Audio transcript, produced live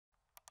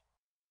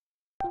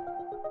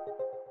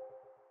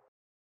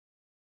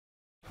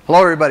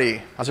Hello, everybody.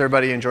 How's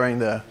everybody enjoying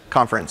the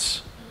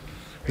conference?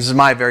 This is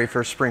my very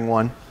first spring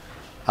one.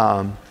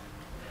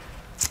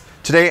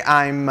 Today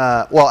I'm,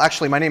 well,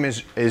 actually, my name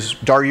is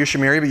Dariush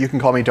Amiri, but you can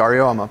call me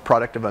Dario. I'm a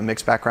product of a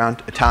mixed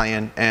background,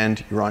 Italian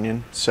and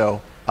Iranian, so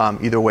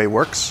either way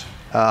works.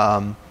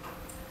 My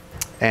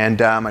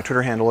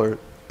Twitter handle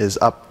is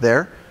up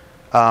there.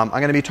 I'm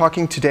going to be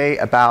talking today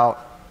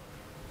about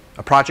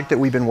a project that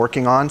we've been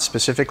working on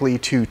specifically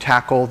to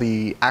tackle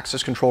the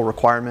access control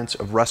requirements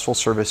of RESTful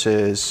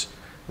services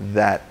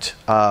that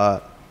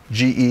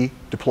GE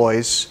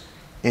deploys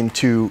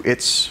into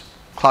its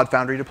Cloud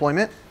Foundry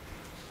deployment.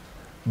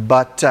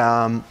 But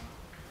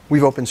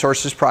we've open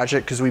sourced this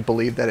project because we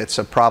believe that it's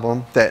a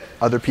problem that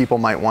other people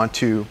might want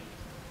to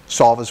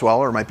solve as well,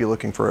 or might be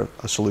looking for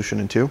a solution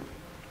into.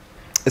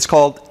 It's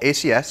called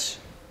ACS.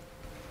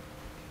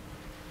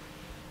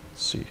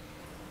 Let's see.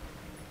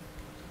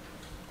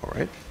 All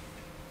right.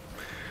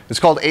 It's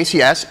called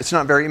ACS. It's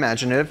not very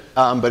imaginative,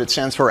 but it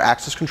stands for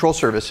Access Control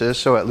Services,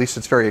 so at least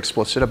it's very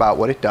explicit about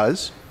what it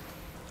does.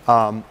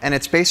 And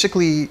it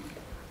basically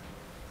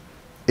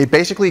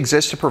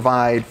exists to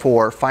provide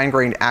for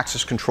fine-grained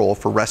access control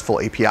for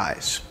RESTful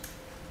APIs.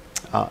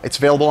 It's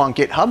available on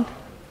GitHub.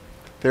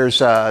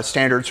 There's a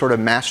standard sort of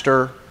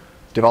master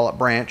develop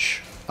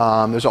branch.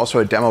 There's also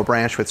a demo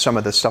branch with some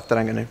of the stuff that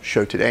I'm going to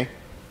show today.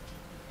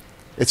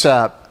 It's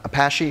a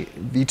Apache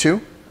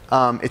v2.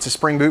 It's a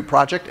Spring Boot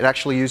project. It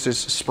actually uses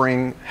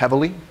Spring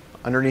heavily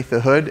underneath the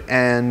hood,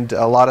 and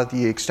a lot of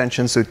the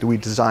extensions that we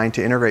designed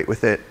to integrate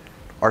with it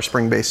are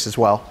Spring-based as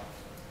well.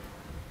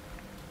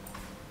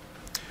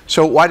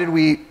 So why did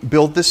we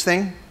build this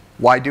thing?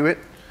 Why do it?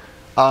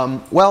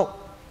 Well,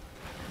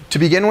 to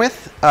begin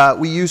with,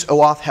 we use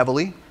OAuth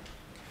heavily,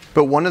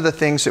 but one of the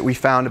things that we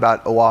found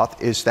about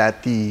OAuth is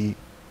that the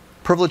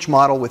privilege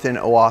model within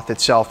OAuth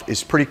itself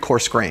is pretty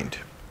coarse-grained.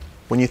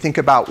 When you think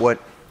about what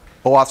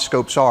OAuth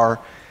scopes are,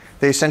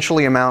 they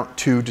essentially amount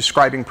to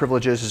describing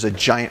privileges as a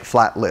giant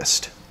flat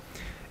list.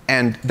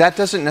 And that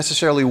doesn't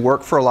necessarily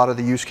work for a lot of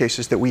the use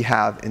cases that we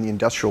have in the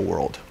industrial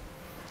world.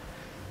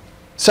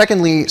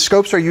 Secondly,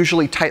 scopes are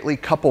usually tightly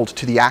coupled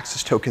to the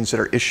access tokens that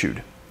are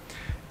issued.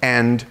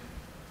 And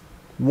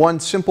one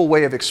simple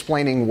way of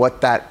explaining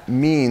what that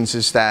means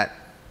is that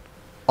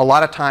a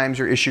lot of times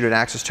you're issued an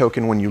access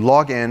token when you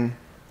log in,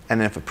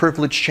 and if a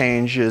privilege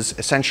changes,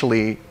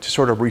 essentially to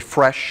sort of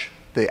refresh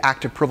the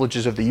active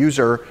privileges of the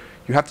user,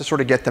 you have to sort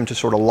of get them to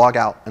sort of log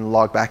out and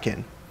log back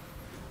in.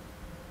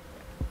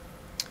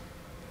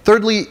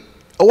 Thirdly,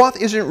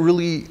 OAuth isn't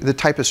really the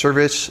type of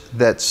service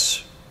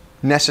that's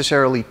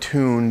necessarily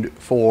tuned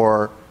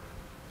for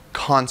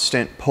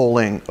constant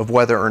polling of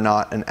whether or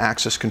not an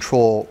access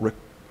control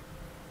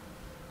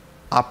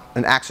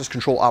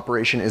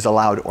operation is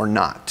allowed or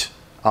not.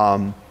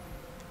 You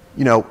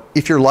know,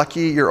 if you're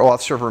lucky, your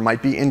OAuth server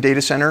might be in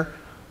data center,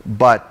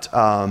 but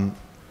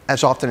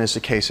as often is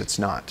the case, it's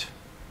not.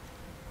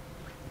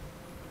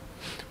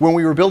 When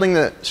we were building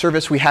the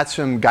service, we had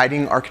some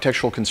guiding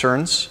architectural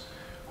concerns.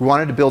 We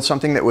wanted to build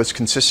something that was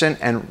consistent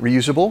and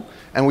reusable,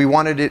 and we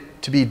wanted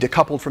it to be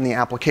decoupled from the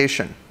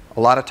application. A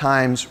lot of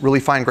times,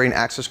 really fine-grained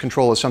access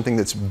control is something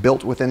that's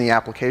built within the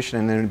application,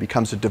 and then it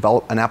becomes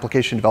an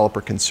application developer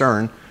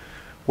concern,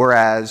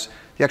 whereas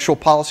the actual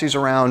policies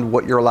around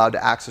what you're allowed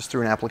to access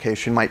through an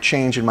application might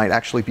change and might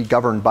actually be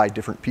governed by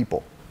different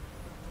people.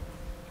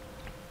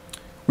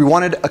 We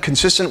wanted a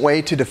consistent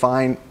way to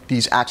define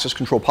these access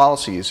control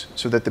policies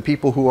so that the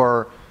people who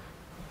are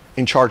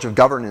in charge of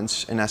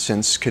governance, in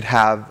essence, could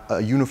have a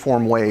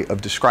uniform way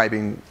of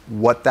describing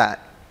what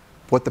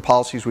the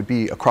policies would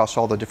be across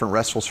all the different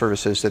RESTful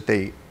services that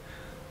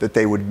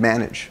they would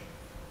manage.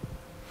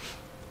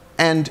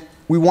 And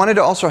we wanted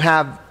to also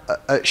have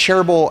a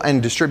shareable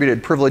and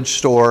distributed privilege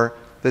store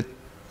that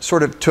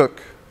sort of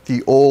took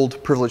the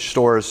old privilege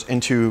stores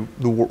into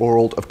the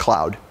world of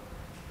cloud.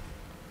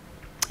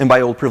 And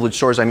by old privilege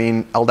stores, I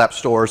mean LDAP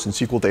stores and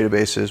SQL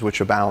databases,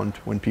 which abound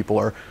when people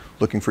are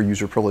looking for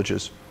user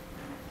privileges.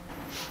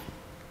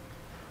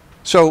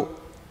 So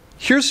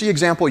here's the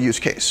example use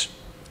case.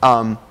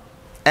 And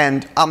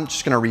I'm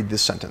just going to read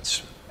this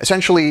sentence.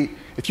 Essentially,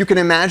 if you can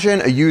imagine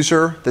a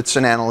user that's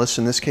an analyst,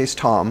 in this case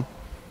Tom,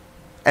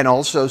 and all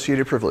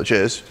associated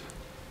privileges,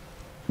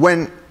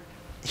 when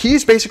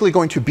he's basically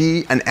going to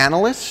be an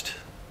analyst,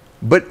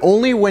 but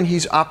only when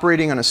he's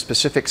operating on a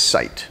specific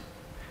site.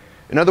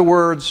 In other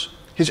words,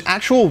 his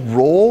actual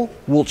role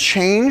will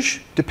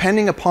change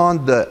depending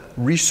upon the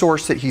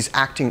resource that he's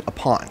acting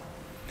upon.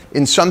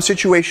 In some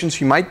situations,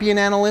 he might be an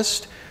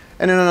analyst,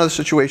 and in other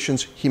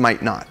situations, he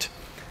might not.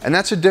 And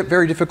that's a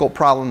very difficult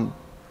problem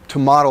to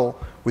model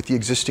with the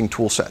existing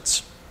tool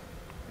sets.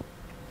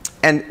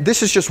 And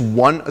this is just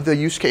one of the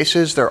use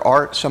cases. There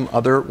are some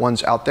other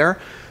ones out there.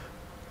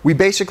 We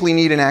basically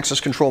need an access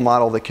control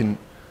model that can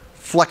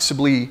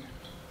flexibly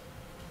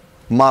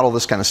model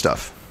this kind of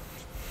stuff.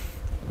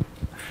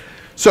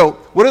 So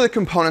what are the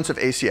components of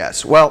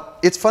ACS? Well,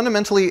 it's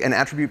fundamentally an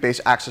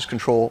attribute-based access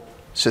control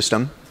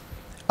system.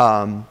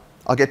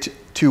 I'll get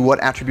to what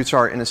attributes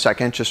are in a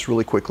second, just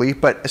really quickly.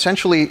 But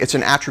essentially, it's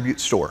an attribute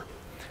store.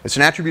 It's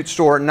an attribute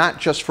store not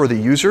just for the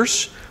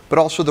users, but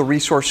also the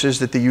resources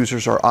that the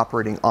users are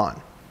operating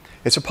on.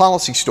 It's a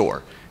policy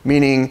store,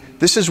 meaning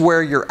this is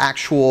where your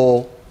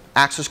actual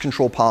access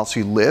control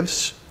policy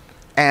lives.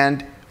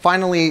 And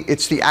finally,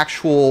 it's the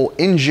actual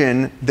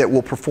engine that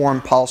will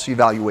perform policy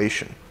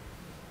evaluation.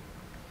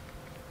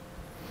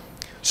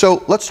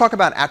 So let's talk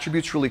about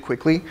attributes really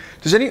quickly.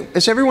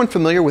 Is everyone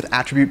familiar with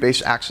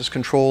attribute-based access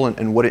control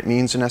and what it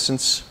means in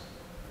essence?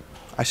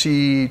 I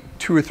see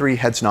 2 or 3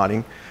 heads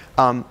nodding.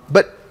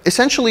 But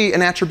essentially,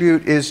 an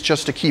attribute is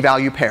just a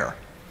key-value pair.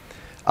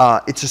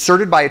 It's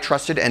asserted by a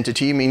trusted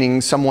entity,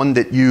 meaning someone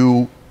that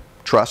you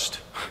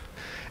trust.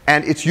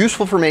 And it's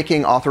useful for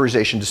making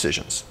authorization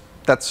decisions.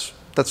 That's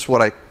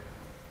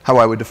how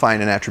I would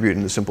define an attribute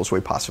in the simplest way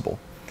possible.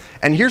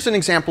 And here's an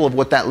example of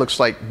what that looks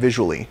like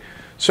visually.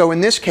 So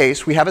in this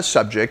case, we have a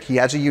subject. He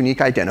has a unique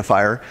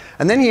identifier.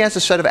 And then he has a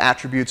set of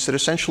attributes that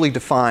essentially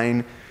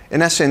define,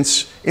 in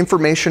essence,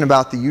 information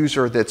about the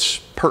user that's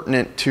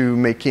pertinent to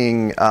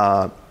making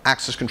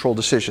access control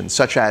decisions,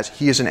 such as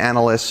he is an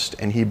analyst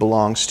and he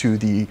belongs to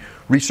the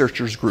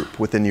researchers group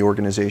within the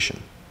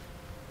organization.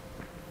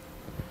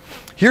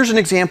 Here's an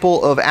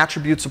example of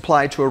attributes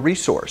applied to a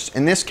resource.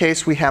 In this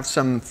case, we have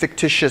some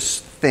fictitious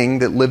thing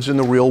that lives in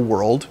the real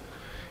world.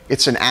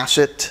 It's an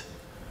asset,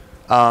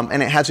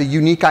 and it has a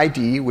unique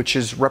ID, which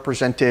is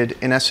represented,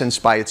 in essence,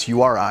 by its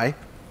URI.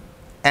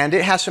 And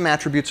it has some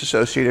attributes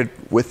associated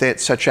with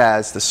it, such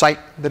as the site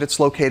that it's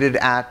located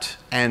at,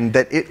 and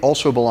that it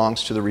also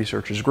belongs to the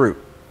researchers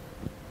group.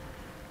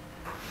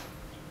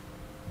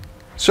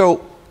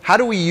 So how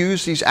do we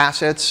use these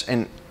assets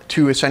and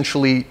to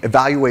essentially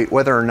evaluate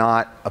whether or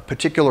not a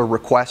particular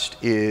request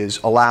is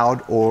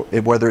allowed, or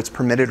whether it's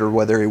permitted, or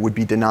whether it would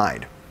be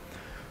denied?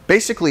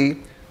 Basically,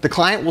 the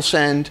client will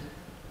send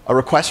a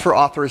request for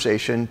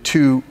authorization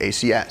to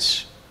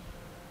ACS.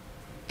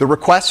 The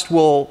request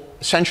will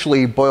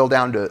essentially boil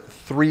down to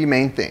 3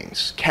 main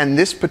things. Can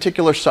this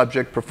particular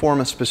subject perform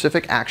a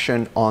specific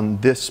action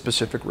on this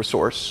specific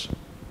resource?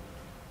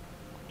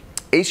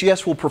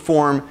 ACS will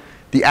perform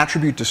the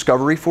attribute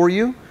discovery for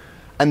you,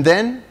 and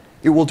then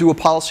it will do a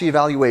policy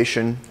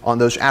evaluation on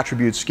those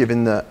attributes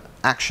given the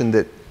action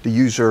that the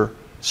user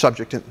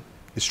subject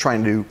is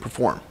trying to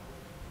perform.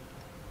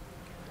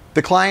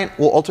 The client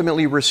will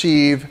ultimately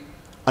receive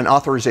an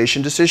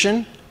authorization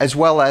decision, as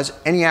well as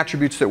any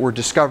attributes that were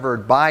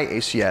discovered by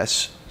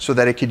ACS so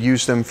that it could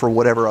use them for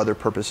whatever other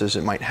purposes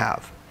it might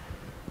have.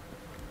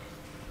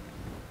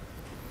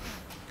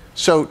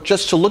 So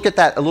just to look at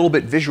that a little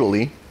bit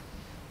visually,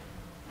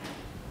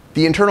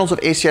 the internals of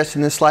ACS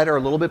in this slide are a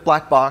little bit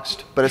black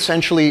boxed, but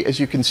essentially, as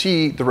you can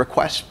see, the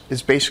request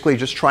is basically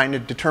just trying to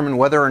determine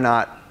whether or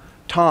not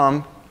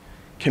Tom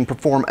can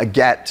perform a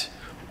GET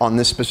on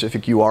this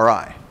specific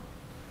URI.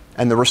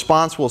 And the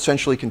response will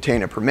essentially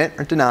contain a permit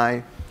or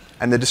deny,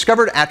 and the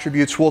discovered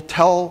attributes will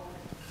tell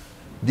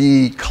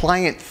the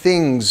client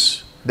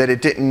things that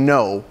it didn't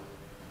know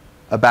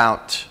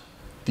about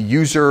the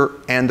user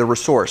and the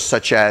resource,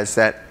 such as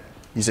that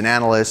he's an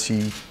analyst,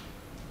 he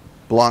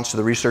belongs to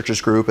the researchers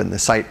group, and the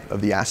site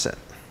of the asset.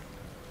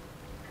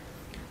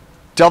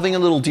 Delving a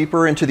little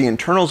deeper into the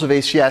internals of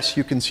ACS,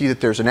 you can see that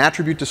there's an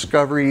attribute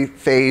discovery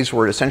phase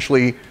where it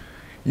essentially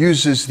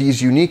uses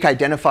these unique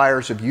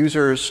identifiers of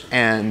users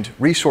and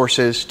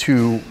resources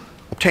to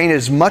obtain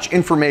as much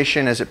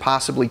information as it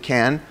possibly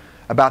can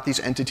about these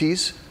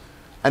entities.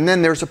 And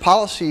then there's a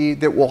policy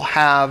that will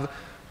have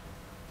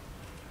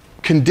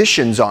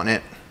conditions on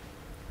it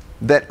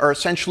that are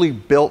essentially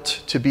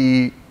built to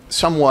be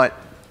somewhat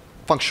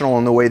functional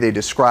in the way they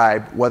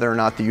describe whether or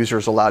not the user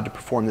is allowed to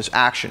perform this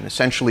action.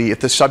 Essentially, if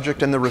the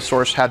subject and the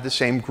resource have the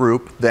same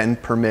group, then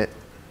permit.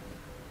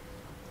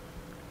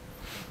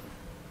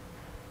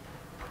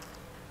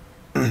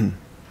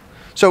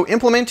 So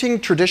implementing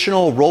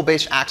traditional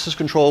role-based access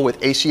control with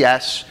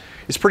ACS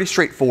is pretty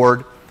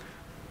straightforward.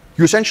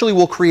 You essentially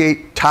will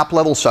create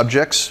top-level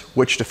subjects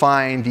which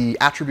define the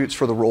attributes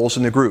for the roles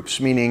in the groups,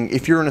 meaning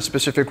if you're in a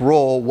specific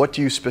role, what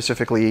do you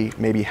specifically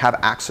maybe have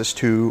access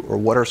to, or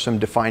what are some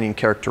defining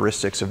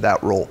characteristics of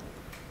that role?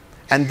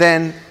 And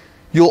then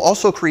you'll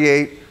also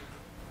create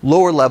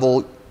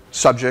lower-level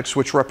subjects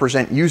which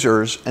represent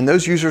users, and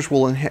those users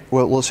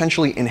will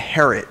essentially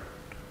inherit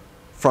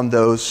from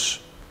those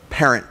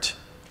parent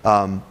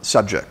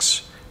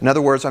subjects. In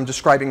other words, I'm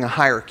describing a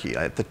hierarchy.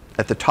 At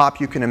the top,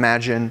 you can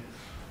imagine,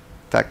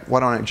 in fact,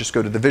 why don't I just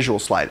go to the visual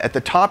slide? At the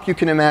top, you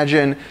can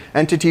imagine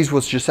entities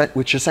which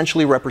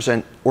essentially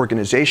represent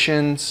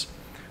organizations,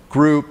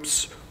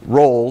 groups,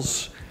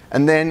 roles,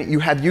 and then you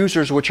have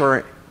users which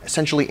are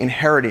essentially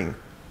inheriting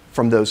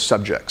from those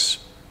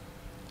subjects.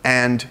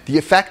 And the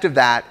effect of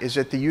that is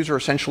that the user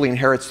essentially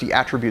inherits the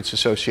attributes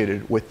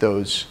associated with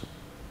those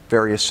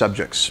various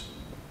subjects.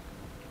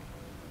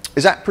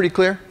 Is that pretty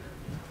clear?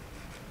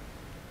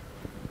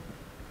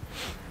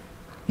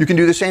 You can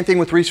do the same thing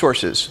with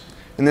resources.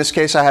 In this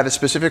case, I have a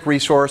specific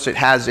resource. It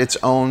has its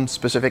own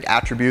specific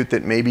attribute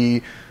that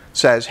maybe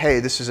says, hey,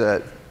 this is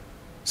a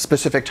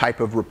specific type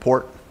of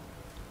report.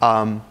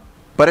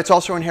 But But it's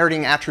also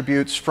inheriting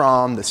attributes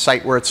from the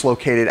site where it's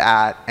located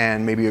at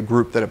and maybe a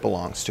group that it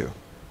belongs to. Can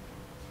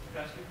I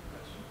ask you a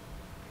question?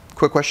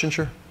 Quick question,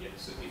 sure. Yeah,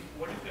 so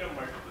what if there are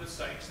multiple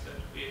sites that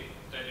a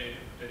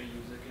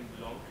user can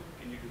belong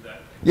to? Can you do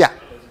that? Yeah.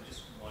 Or is it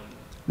just one?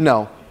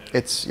 No,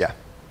 it's, yeah.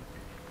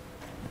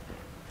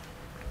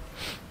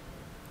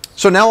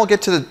 So now we'll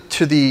get to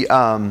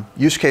the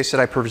use case that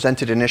I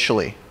presented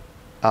initially.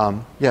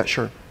 Yeah,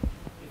 sure. If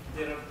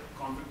there are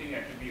conflicting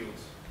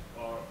attributes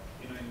or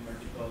in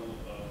multiple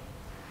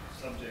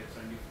subjects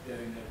and if they're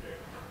inherited,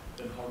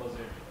 then how does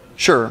it?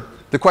 Sure.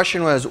 The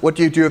question was, what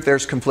do you do if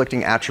there's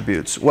conflicting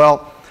attributes?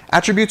 Well,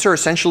 attributes are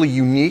essentially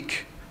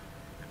unique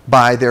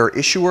by their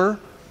issuer,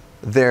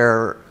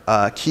 their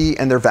key,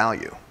 and their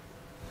value.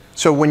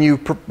 So when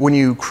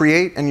you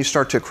create and you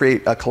start to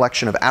create a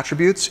collection of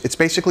attributes, it's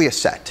basically a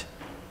set.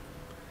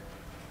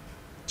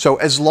 So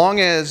as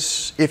long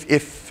as,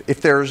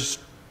 if there's,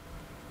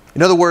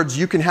 in other words,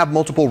 you can have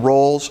multiple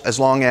roles as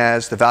long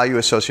as the value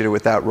associated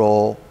with that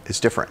role is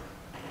different.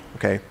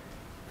 Okay?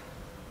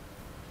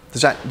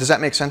 Does that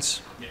make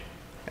sense? Yeah.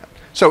 Yeah.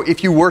 So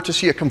if you were to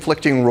see a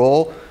conflicting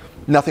role,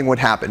 nothing would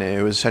happen.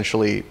 It was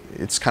essentially,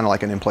 it's kind of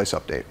like an in-place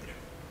update.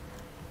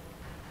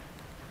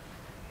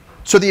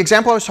 So the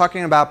example I was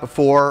talking about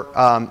before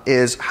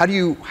is how do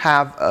you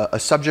have a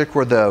subject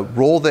where the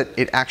role that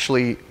it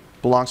actually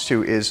belongs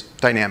to is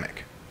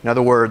dynamic? In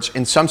other words,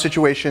 in some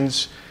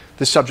situations,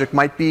 the subject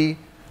might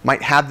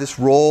have this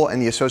role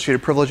and the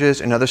associated privileges.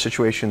 In other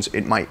situations,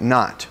 it might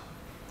not.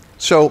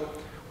 So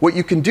what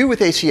you can do with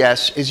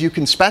ACS is you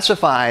can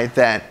specify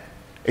that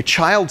a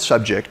child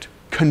subject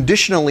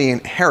conditionally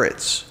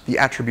inherits the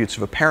attributes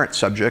of a parent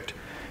subject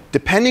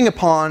depending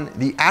upon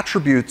the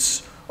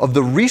attributes of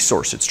the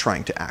resource it's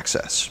trying to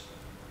access.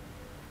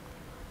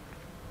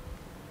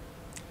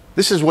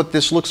 This is what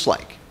this looks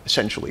like,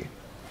 essentially.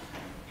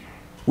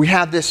 We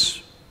have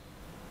this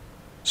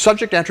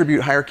subject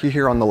attribute hierarchy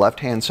here on the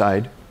left-hand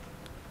side,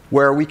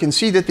 where we can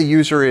see that the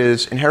user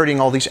is inheriting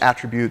all these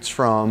attributes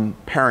from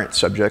parent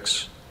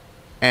subjects.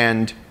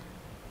 And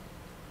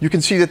you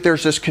can see that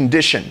there's this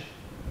condition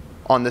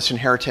on this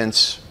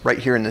inheritance right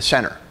here in the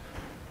center.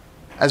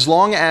 As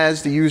long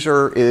as the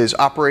user is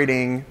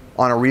operating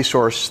on a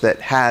resource that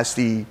has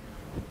the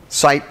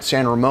site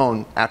San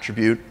Ramon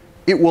attribute,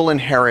 it will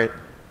inherit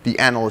the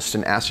analyst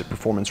and asset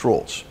performance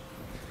roles.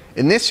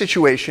 In this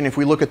situation, if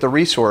we look at the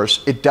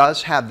resource, it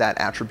does have that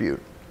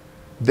attribute.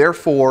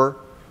 Therefore,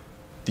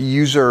 the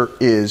user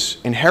is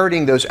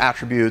inheriting those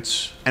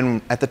attributes,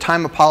 and at the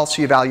time of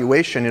policy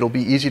evaluation, it'll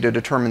be easy to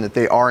determine that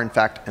they are, in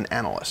fact, an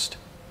analyst.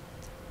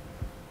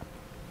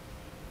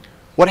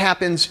 What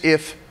happens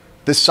if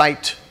the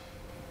site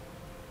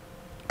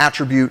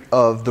attribute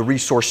of the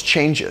resource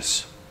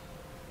changes?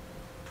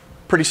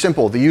 Pretty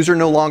simple. The user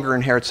no longer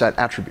inherits that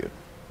attribute,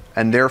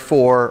 and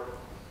therefore,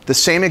 the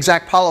same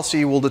exact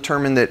policy will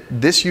determine that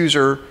this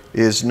user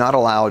is not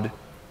allowed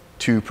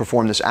to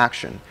perform this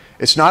action.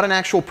 It's not an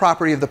actual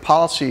property of the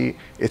policy,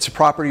 it's a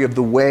property of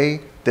the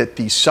way that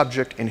the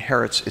subject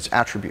inherits its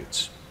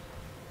attributes.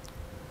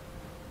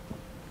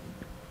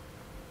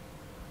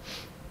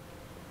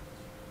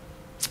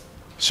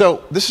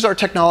 So this is our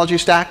technology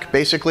stack.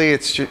 Basically,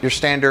 it's your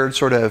standard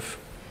sort of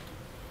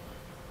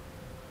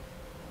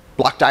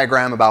block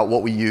diagram about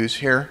what we use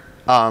here.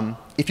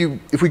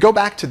 If we go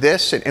back to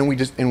this and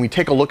we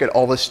take a look at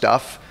all this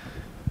stuff,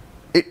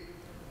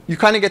 you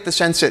kind of get the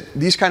sense that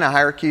these kind of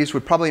hierarchies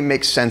would probably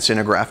make sense in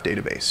a graph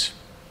database.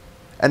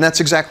 And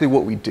that's exactly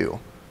what we do.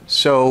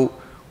 So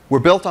we're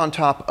built on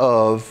top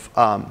of,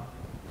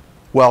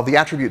 well, the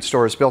attribute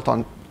store is built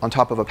on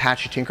top of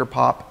Apache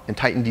Tinkerpop and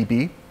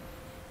TitanDB.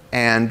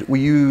 And we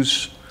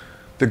use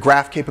the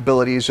graph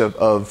capabilities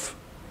of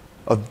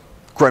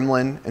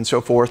Gremlin and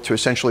so forth to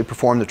essentially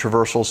perform the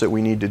traversals that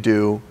we need to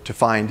do to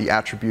find the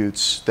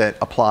attributes that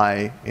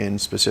apply in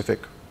specific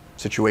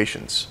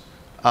situations.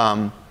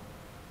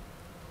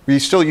 We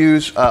still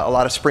use a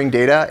lot of Spring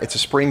data. It's a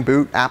Spring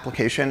Boot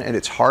application at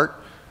its heart.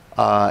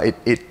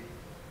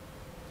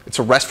 It's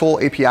a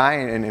RESTful API,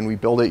 and we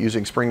build it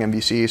using Spring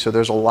MVC, so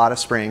there's a lot of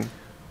Spring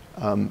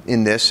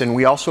in this. And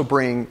we also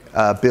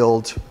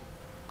build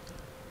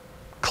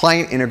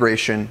client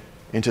integration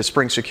into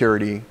Spring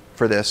Security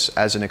for this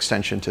as an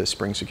extension to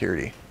Spring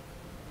Security.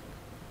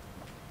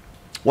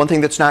 One thing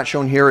that's not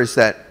shown here is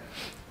that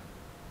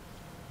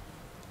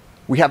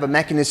we have a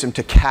mechanism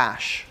to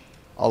cache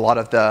a lot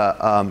of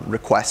the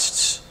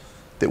requests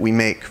that we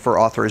make for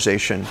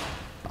authorization,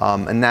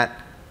 and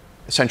that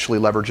essentially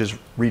leverages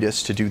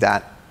Redis to do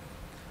that.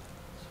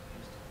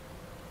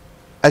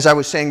 As I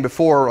was saying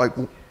before, like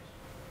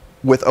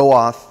with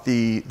OAuth,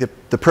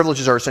 the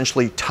privileges are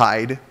essentially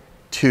tied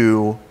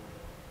to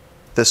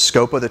the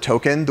scope of the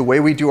token. The way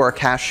we do our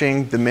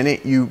caching, the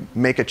minute you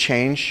make a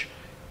change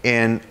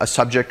in a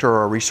subject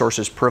or a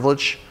resource's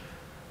privilege,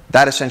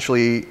 that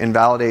essentially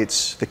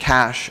invalidates the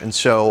cache, and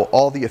so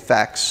all the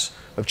effects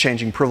of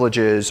changing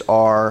privileges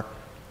are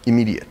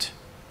immediate.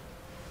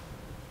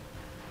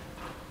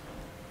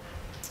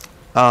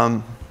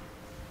 Let's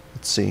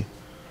see.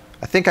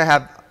 I think I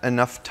have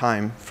enough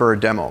time for a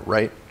demo,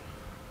 right?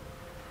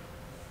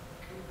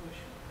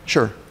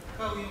 Sure.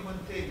 How you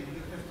maintain it?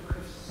 You have to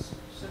have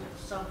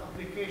some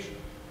application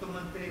to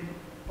maintain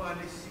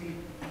policy,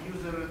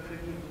 user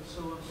attribute, and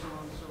so on, so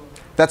on, so on.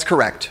 That's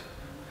correct.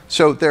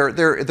 So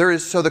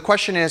so the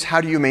question is, how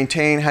do you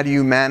maintain, how do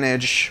you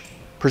manage,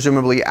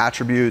 presumably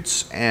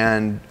attributes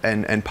and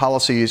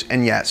policies?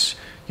 And yes,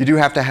 you do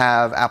have to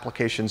have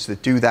applications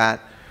that do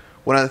that.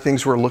 One of the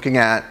things we're looking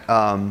at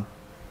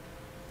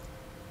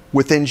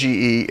within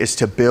GE is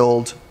to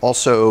build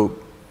also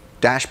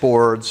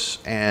dashboards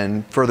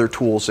and further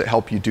tools that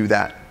help you do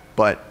that.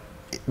 But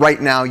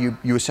right now, you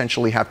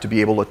essentially have to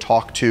be able to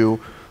talk to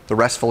the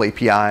RESTful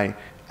API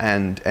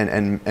and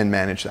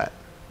manage that.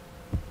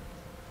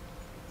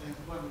 And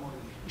one more.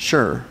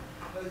 Sure.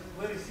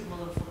 Very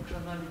similar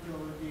functionality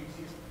already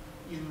exists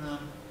in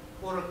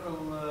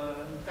Oracle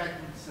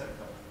entitlement server.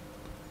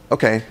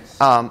 Okay.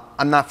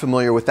 I'm not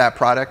familiar with that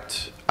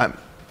product.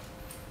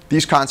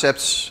 These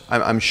concepts,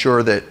 I'm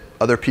sure that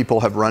other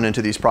people have run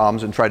into these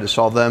problems and tried to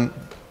solve them.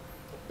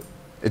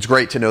 It's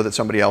great to know that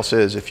somebody else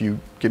is. If you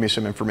give me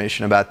some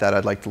information about that,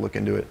 I'd like to look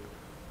into it.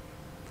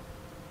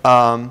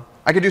 I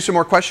could do some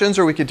more questions,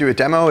 or we could do a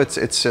demo.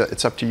 It's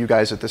up to you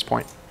guys at this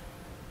point.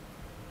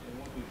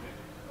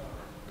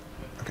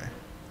 Okay.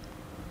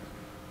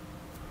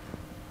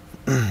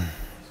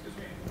 Excuse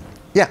me.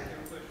 Yeah.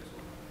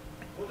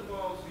 What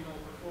about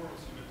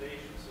performance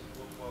limitations, and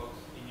what about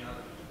any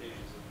other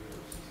limitations that your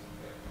system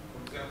has? For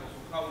example, so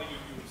how many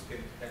units can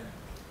it handle?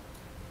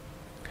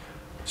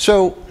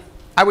 So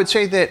I would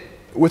say that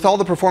with all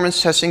the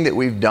performance testing that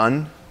we've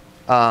done,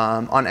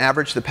 on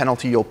average, the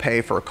penalty you'll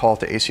pay for a call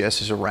to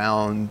ACS is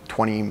around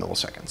 20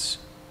 milliseconds.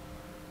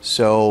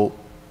 So,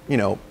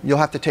 you'll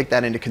have to take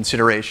that into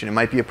consideration. It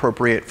might be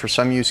appropriate for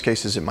some use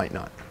cases, it might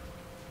not.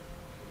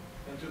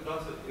 And so there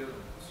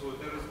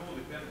is no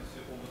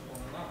dependency on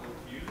the number of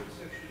users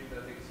actually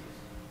that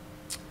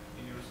exist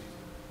in your system?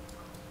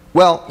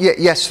 Well,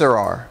 yes, there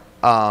are.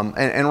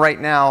 And right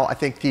now, I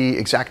think the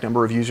exact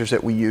number of users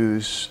that we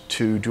use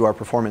to do our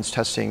performance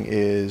testing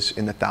is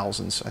in the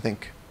thousands, I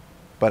think.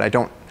 But I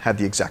don't have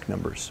the exact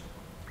numbers.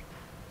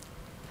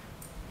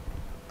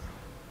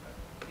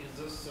 Is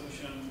this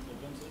solution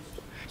open source?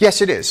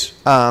 Yes, it is.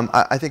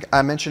 I think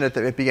I mentioned it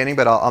at the beginning,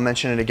 but I'll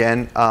mention it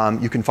again.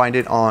 You can find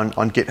it on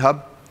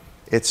GitHub.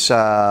 It's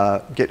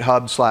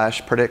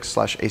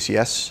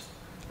github/predict/ACS.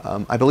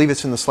 I believe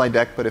it's in the slide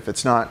deck, but if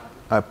it's not,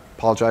 I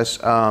apologize.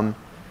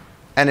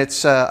 And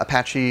it's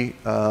Apache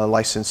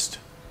licensed,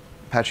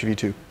 Apache v2.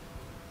 Just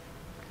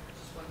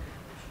one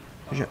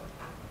question.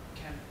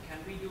 Can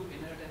we do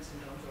inheritance in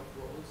terms of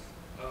roles?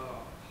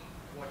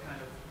 What kind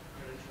of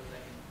credentials I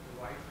can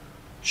provide?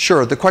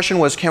 Sure. The question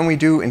was, can we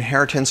do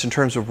inheritance in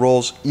terms of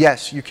roles?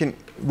 Yes, you can.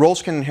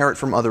 Roles can inherit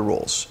from other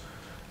roles.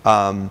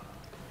 You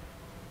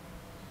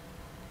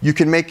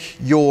can make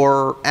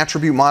your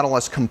attribute model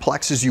as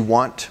complex as you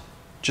want.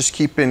 Just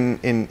keep in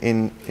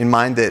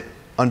mind that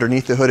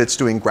underneath the hood, it's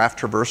doing graph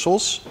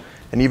traversals.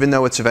 And even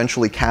though it's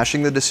eventually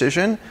caching the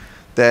decision,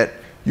 that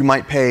you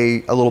might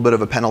pay a little bit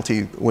of a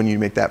penalty when you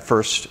make that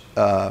first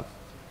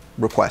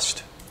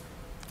request.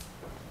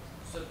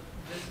 So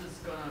this is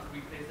going to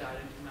replace the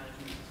identity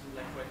management system?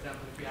 Like, for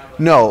example, if you have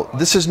a... No,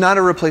 this is not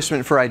a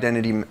replacement for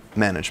identity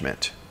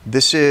management.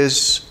 This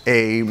is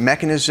a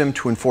mechanism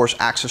to enforce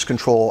access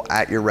control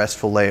at your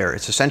RESTful layer.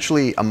 It's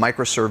essentially a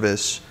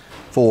microservice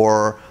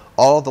for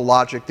all the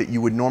logic that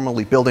you would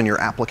normally build in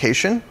your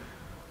application.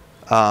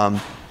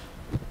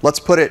 Let's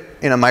put it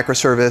in a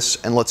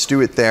microservice and let's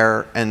do it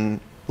there, and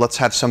let's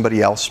have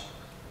somebody else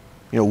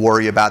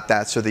worry about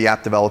that, so the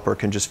app developer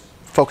can just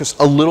focus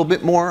a little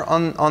bit more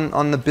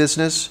on the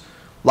business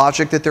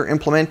logic that they're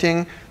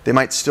implementing. They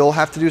might still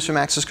have to do some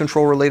access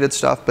control related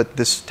stuff, but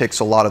this takes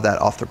a lot of that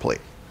off their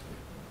plate.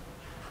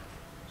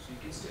 So you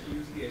can still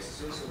use the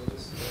SSO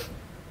service that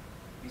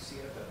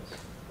BCF does,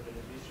 but in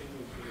addition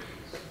you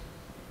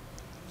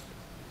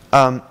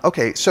can use.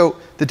 Okay, so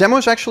the demo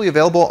is actually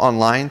available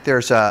online.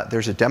 There's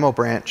a demo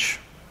branch.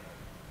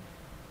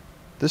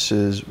 This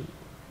is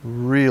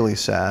really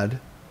sad.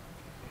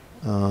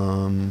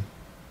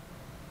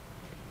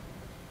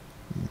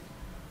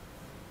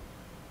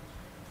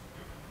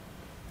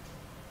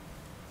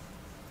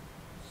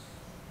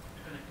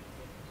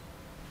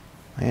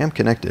 I am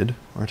connected,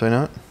 aren't I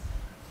not?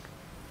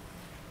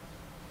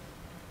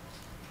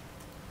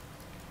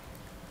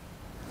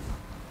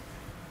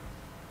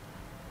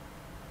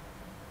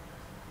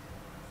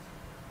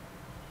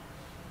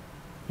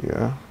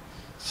 Yeah,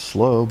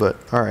 slow, but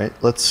all right,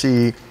 let's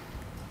see.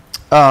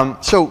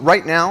 So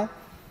right now,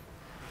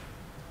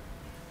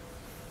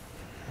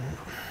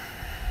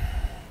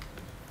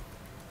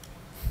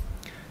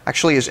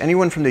 actually, is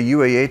anyone from the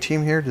UAA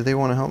team here? Do they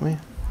want to help me?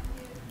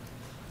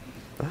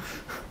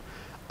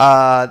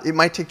 It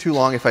might take too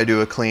long if I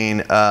do a clean.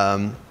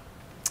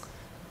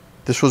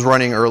 This was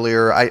running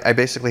earlier. I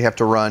basically have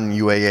to run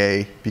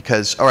UAA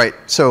because, all right,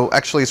 so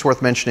actually it's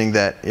worth mentioning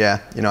that, yeah,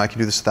 I can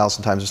do this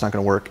 1,000 times. It's not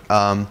going to work.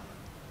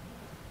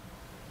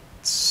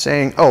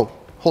 Saying, oh,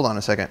 hold on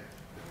a second.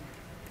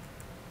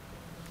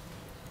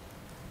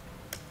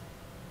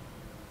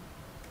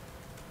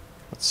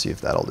 Let's see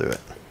if that'll do it.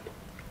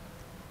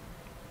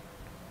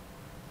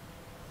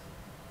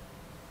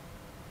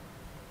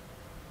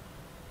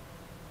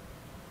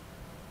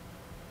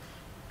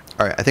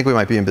 All right, I think we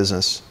might be in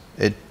business.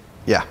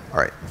 Yeah, all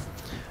right.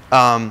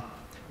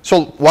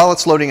 So while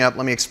it's loading up,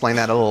 let me explain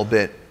that a little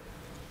bit.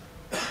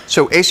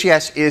 So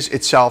ACS is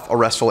itself a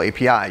RESTful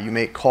API. You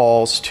make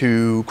calls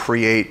to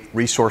create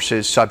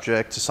resources,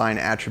 subjects, assign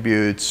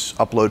attributes,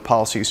 upload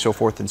policies, so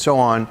forth and so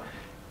on.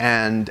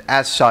 And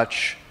as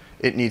such,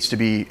 it needs to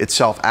be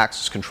itself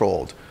access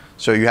controlled.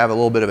 So you have a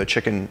little bit of a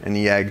chicken and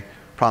the egg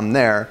problem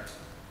there.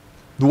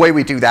 The way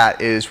we do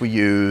that is we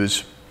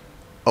use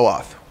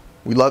OAuth.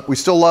 We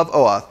still love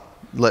OAuth.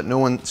 Let no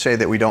one say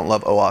that we don't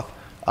love OAuth.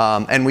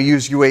 And we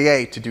use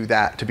UAA to do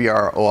that, to be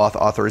our OAuth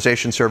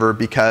authorization server,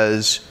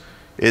 because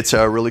it's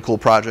a really cool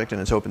project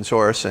and it's open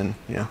source, and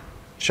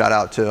shout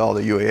out to all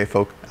the UAA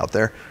folk out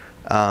there.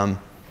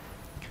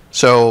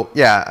 So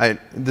yeah,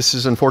 this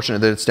is unfortunate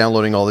that it's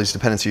downloading all these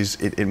dependencies.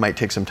 It might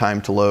take some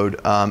time to load.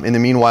 In the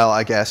meanwhile,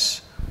 I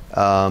guess,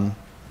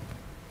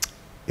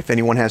 if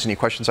anyone has any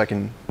questions, I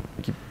can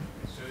keep.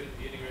 So the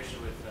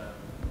integration with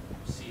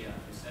CF,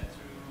 is that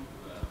through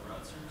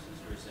route services,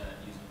 or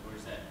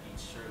is that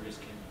each service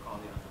can call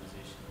the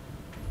authorization?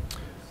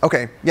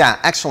 Okay, yeah,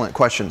 excellent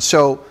question.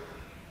 So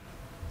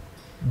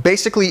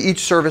basically, each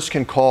service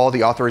can call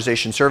the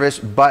authorization service,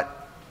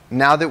 but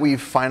now that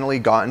we've finally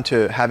gotten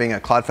to having a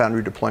Cloud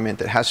Foundry deployment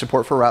that has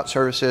support for route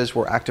services,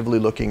 we're actively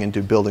looking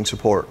into building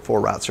support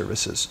for route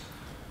services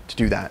to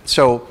do that.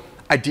 So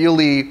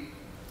ideally,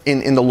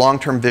 in the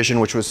long-term vision,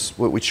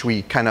 which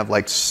we kind of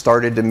like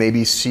started to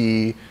maybe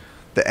see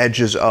the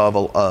edges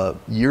of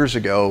years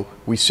ago,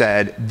 we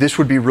said this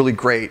would be really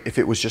great if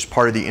it was just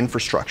part of the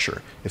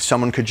infrastructure. If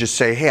someone could just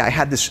say, hey, I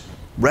had this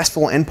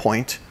RESTful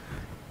endpoint,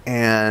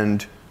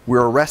 and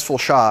we're a RESTful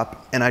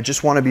shop, and I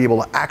just want to be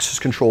able to access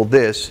control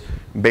this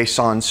based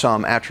on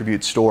some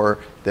attribute store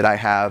that I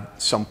have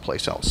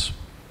someplace else.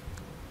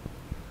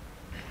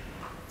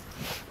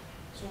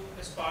 So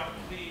as part of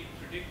the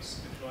predicts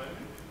deployment,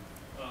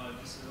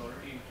 this is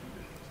already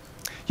included?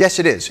 Yes,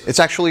 it is. It's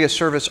actually a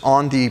service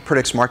on the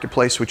Predix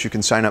marketplace, which you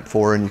can sign up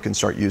for and you can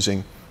start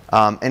using.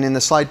 And in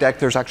the slide deck,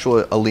 there's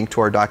actually a link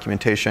to our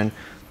documentation.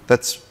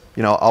 That's,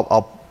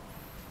 I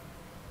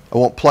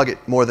won't plug it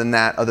more than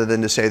that, other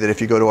than to say that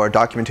if you go to our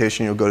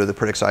documentation, you'll go to the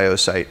Predix.io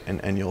site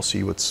and you'll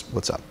see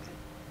what's up.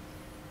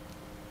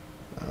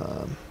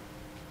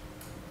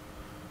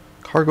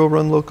 Cargo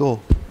run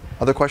local.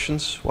 Other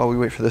questions while we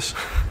wait for this?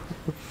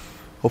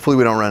 Hopefully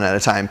we don't run out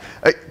of time.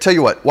 Tell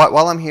you what,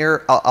 while I'm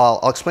here,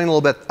 I'll explain a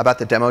little bit about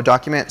the demo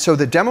document. So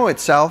the demo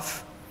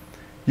itself,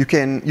 you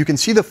can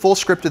see the full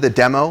script of the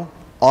demo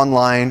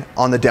online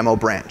on the demo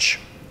branch.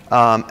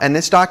 And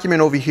this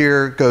document over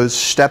here goes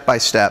step by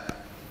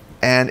step.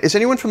 And is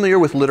anyone familiar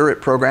with literate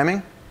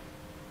programming?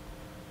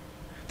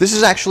 This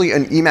is actually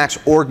an Emacs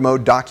org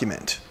mode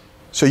document.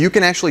 So you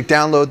can actually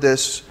download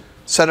this,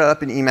 set it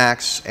up in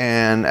Emacs,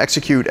 and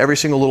execute every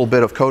single little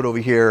bit of code over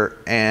here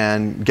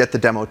and get the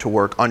demo to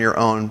work on your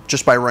own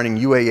just by running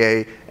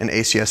UAA and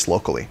ACS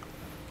locally.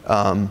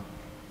 For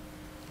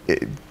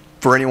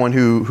anyone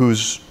who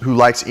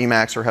likes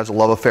Emacs or has a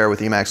love affair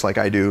with Emacs like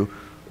I do,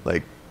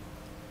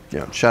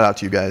 shout out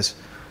to you guys.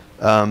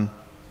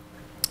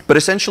 But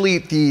essentially,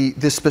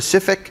 the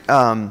specific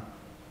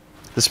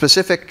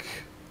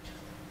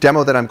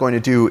demo that I'm going to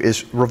do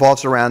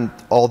revolves around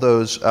all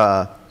those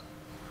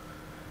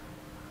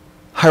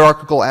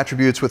hierarchical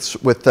attributes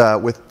with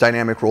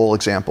dynamic role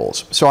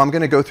examples. So I'm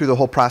going to go through the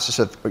whole process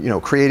of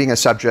creating a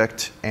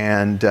subject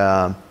and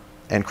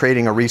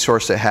creating a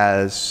resource that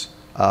has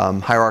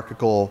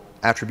hierarchical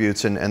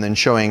attributes, and then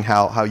showing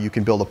how you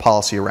can build a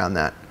policy around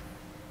that.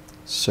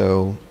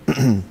 So.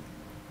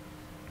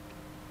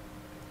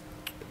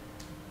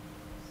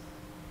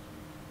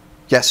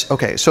 Yes,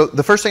 okay, so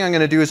the first thing I'm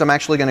going to do is I'm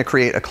actually going to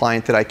create a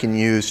client that I can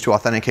use to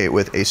authenticate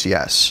with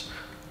ACS.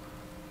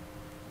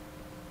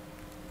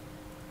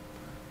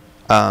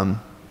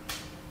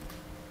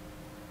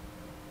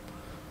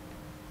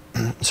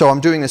 So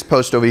I'm doing this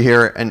post over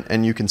here,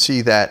 and you can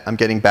see that I'm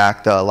getting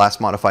back the last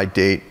modified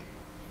date.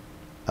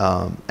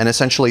 And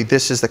essentially,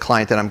 this is the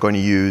client that I'm going to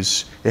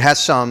use. It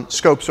has some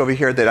scopes over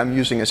here that I'm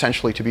using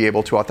essentially to be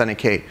able to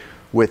authenticate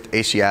with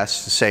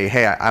ACS to say,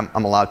 hey,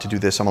 I'm allowed to do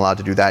this, I'm allowed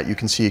to do that. You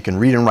can see you can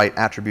read and write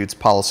attributes,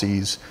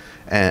 policies,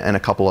 and a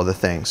couple other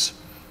things.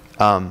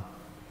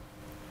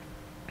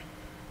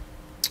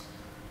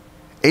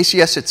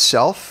 ACS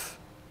itself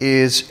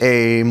is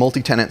a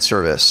multi-tenant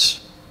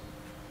service.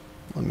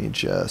 Let me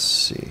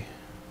just see.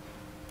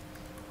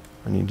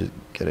 I need to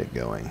get it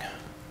going.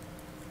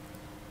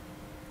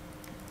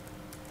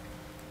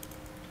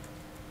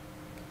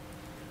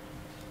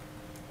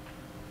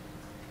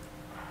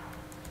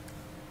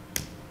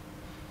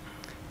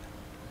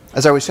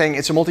 As I was saying,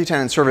 it's a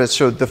multi-tenant service,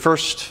 so the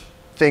first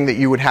thing that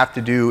you would have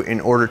to do in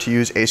order to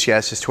use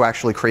ACS is to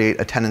actually create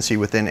a tenancy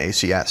within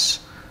ACS.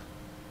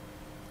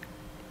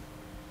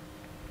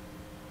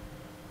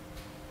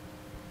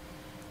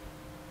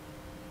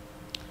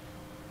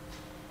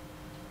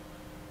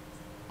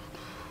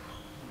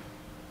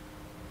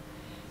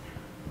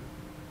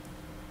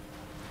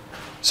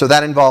 So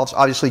that involves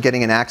obviously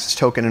getting an access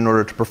token in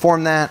order to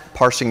perform that,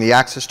 parsing the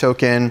access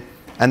token,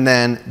 And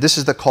then this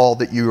is the call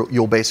that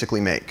you'll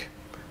basically make,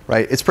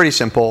 right? It's pretty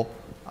simple.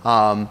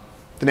 The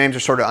names are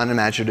sort of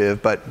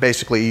unimaginative, but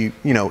basically,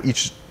 you know,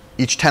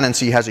 each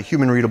tenancy has a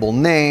human-readable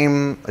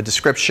name, a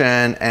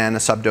description, and a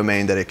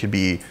subdomain that it could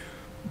be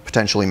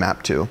potentially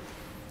mapped to.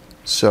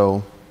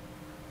 So,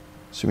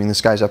 assuming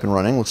this guy's up and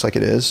running, looks like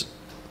it is.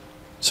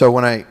 So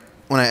when I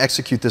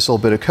execute this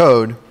little bit of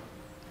code,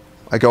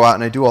 I go out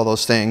and I do all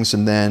those things,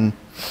 and then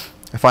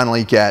I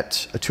finally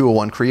get a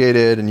 201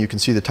 created, and you can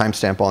see the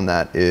timestamp on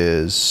that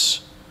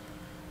is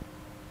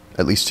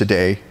at least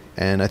today,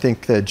 and I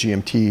think the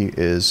GMT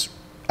is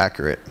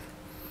accurate.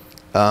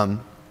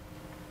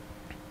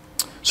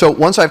 So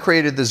once I've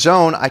created the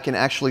zone, I can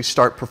actually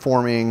start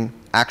performing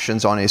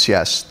actions on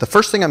ACS. The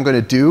first thing I'm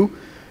going to do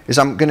is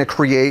I'm going to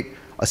create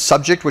a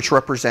subject which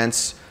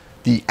represents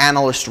the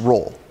analyst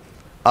role.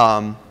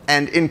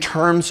 And in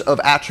terms of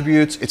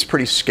attributes, it's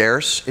pretty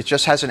scarce. It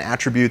just has an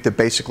attribute that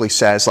basically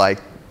says,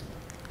 like,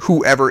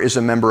 whoever is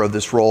a member of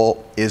this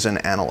role is an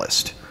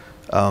analyst.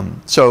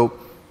 So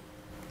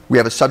we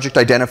have a subject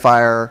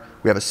identifier.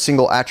 We have a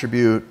single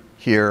attribute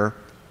here.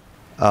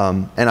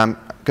 And I'm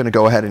going to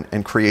go ahead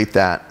and create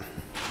that.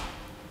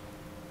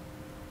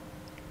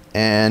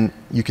 And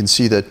you can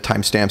see the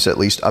timestamps at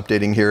least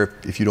updating here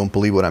if you don't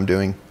believe what I'm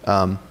doing.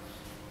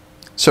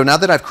 So now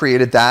that I've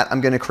created that,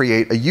 I'm going to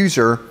create a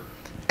user.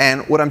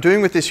 And what I'm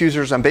doing with this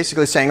user is I'm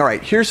basically saying, all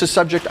right, here's the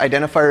subject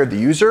identifier of the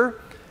user.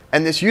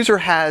 And this user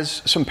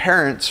has some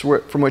parents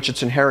from which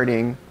it's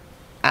inheriting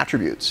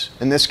attributes.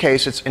 In this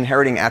case, it's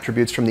inheriting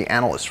attributes from the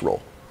analyst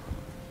role.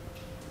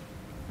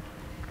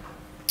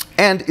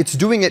 And it's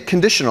doing it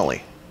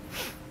conditionally.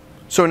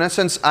 So in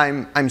essence,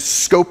 I'm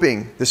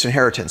scoping this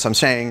inheritance. I'm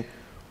saying,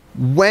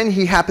 when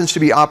he happens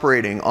to be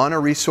operating on a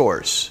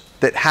resource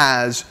that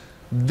has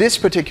this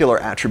particular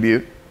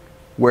attribute,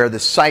 where the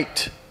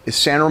site is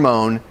San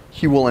Ramon,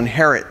 he will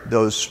inherit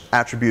those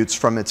attributes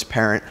from its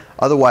parent.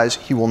 Otherwise,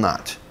 he will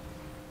not.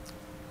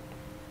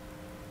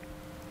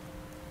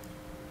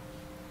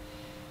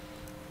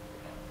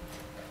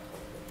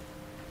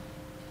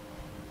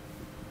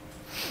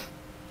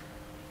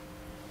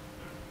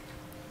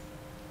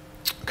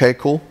 OK,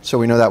 cool. So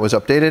we know that was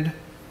updated.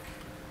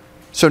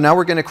 So now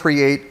we're going to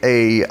create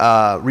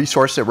a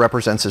resource that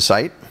represents a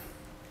site.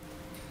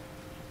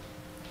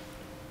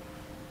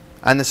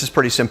 And this is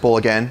pretty simple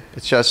again.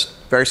 It's just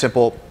very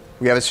simple.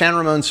 We have a San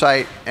Ramon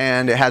site,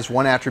 and it has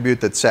one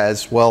attribute that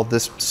says, well,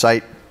 this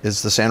site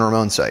is the San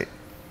Ramon site.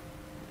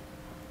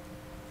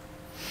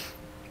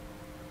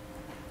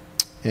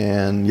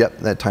 And yep,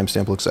 that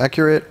timestamp looks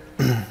accurate.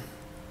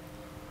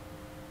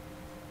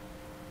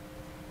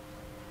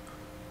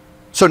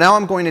 So now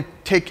I'm going to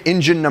take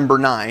engine number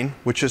 9,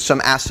 which is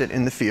some asset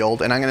in the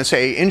field, and I'm going to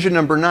say engine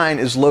number 9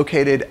 is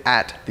located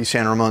at the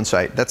San Ramon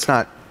site. That's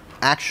not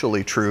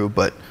actually true,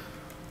 but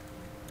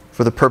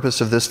for the purpose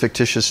of this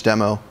fictitious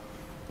demo,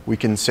 we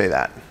can say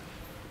that.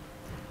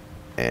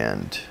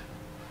 And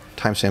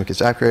timestamp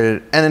gets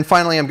accurate. And then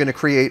finally, I'm going to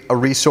create a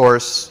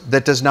resource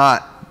that is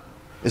not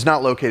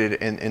located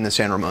in the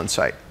San Ramon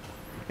site.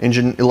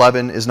 Engine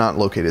 11 is not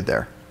located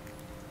there.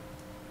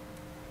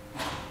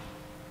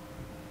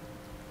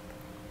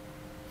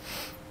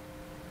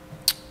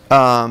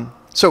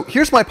 So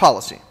here's my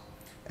policy.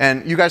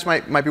 And you guys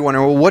might be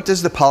wondering, well, what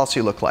does the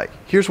policy look like?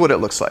 Here's what it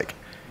looks like.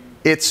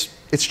 It's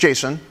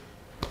JSON.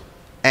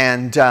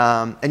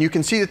 And you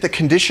can see that the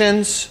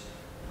conditions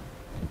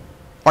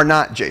are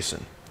not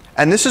JSON.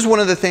 And this is one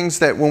of the things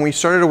that when we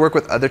started to work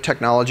with other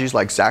technologies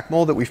like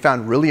XACML that we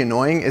found really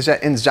annoying, is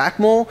that in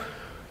XACML,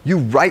 you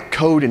write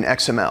code in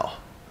XML,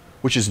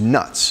 which is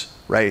nuts,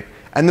 right?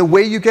 And the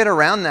way you get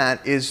around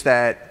that is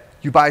that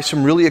you buy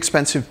some really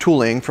expensive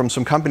tooling from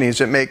some companies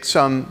that make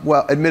some,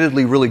 well,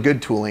 admittedly really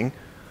good tooling,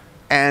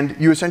 and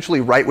you essentially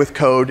write with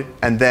code,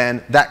 and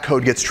then that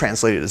code gets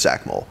translated to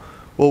XACML.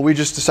 Well, we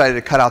just decided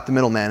to cut out the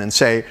middleman and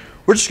say,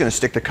 we're just going to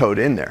stick the code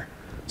in there.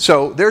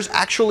 So there's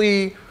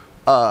actually,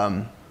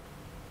 without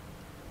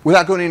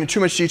going into too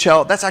much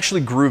detail, that's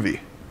actually Groovy,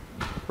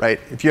 right?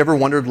 If you ever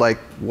wondered, like,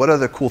 what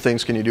other cool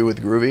things can you do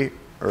with Groovy?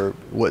 Or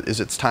what, is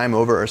its time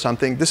over or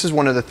something? This is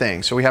one of the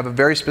things. So we have a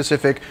very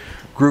specific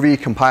Groovy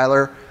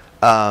compiler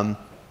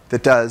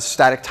that does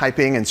static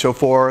typing and so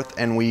forth,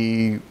 and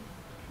we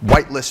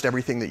whitelist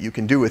everything that you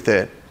can do with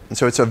it. And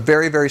so it's a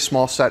very, very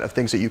small set of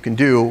things that you can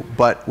do,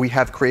 but we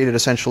have created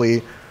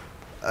essentially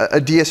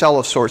a DSL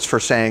of sorts for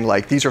saying,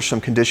 like, these are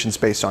some conditions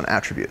based on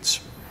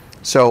attributes.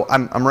 So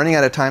I'm running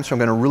out of time, so I'm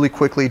going to really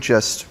quickly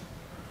just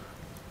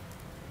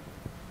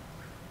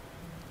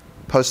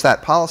post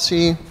that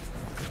policy.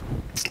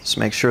 Let's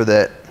make sure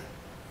that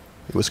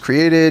it was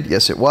created.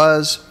 Yes, it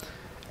was.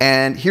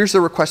 And here's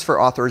the request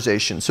for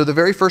authorization. So the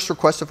very first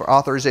request for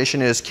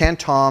authorization is, can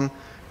Tom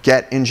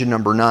get engine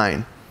number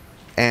 9?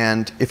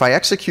 And if I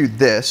execute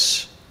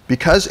this,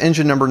 because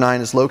engine number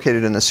 9 is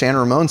located in the San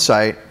Ramon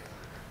site,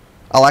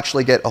 I'll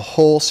actually get a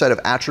whole set of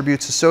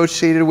attributes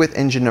associated with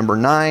engine number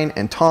 9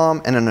 and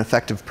Tom and an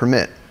effective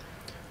permit.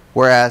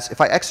 Whereas if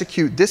I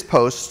execute this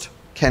post,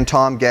 can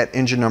Tom get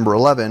engine number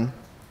 11?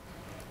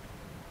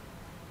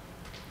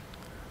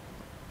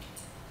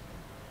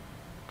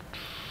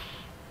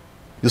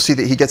 you'll see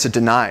that he gets it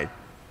denied.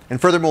 And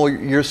furthermore,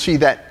 you'll see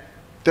that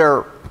there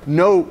are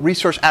no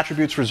resource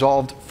attributes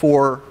resolved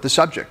for the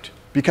subject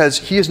because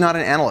he is not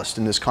an analyst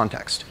in this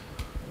context.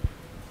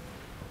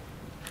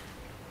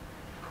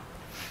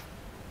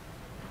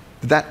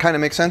 Did that kind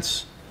of make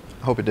sense?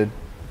 I hope it did.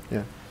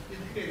 Yeah.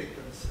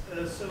 Inheritance.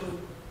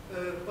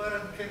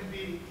 Parent can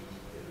be,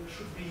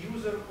 should be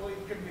user, or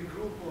it can be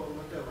group, or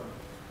whatever.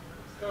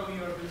 How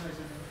you organize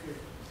an inheritance?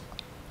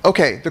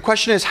 Okay, the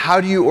question is,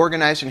 how do you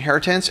organize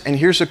inheritance? And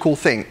here's the cool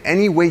thing.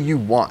 Any way you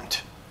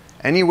want.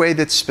 Any way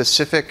that's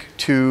specific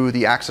to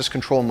the access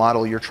control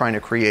model you're trying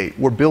to create.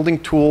 We're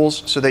building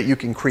tools so that you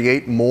can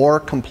create more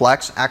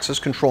complex access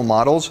control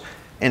models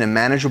in a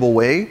manageable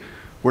way.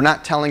 We're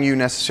not telling you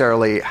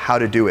necessarily how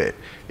to do it.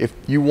 If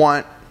you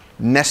want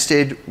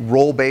nested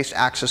role-based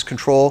access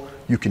control,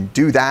 you can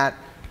do that.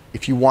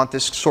 If you want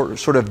this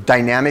sort of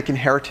dynamic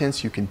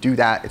inheritance, you can do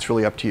that. It's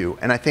really up to you.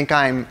 And I think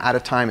I'm out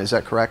of time. Is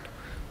that correct?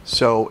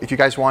 So if you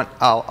guys want,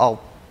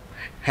 I'll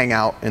hang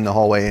out in the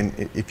hallway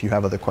and if you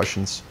have other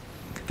questions.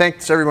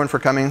 Thanks everyone for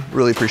coming.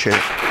 Really appreciate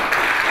it.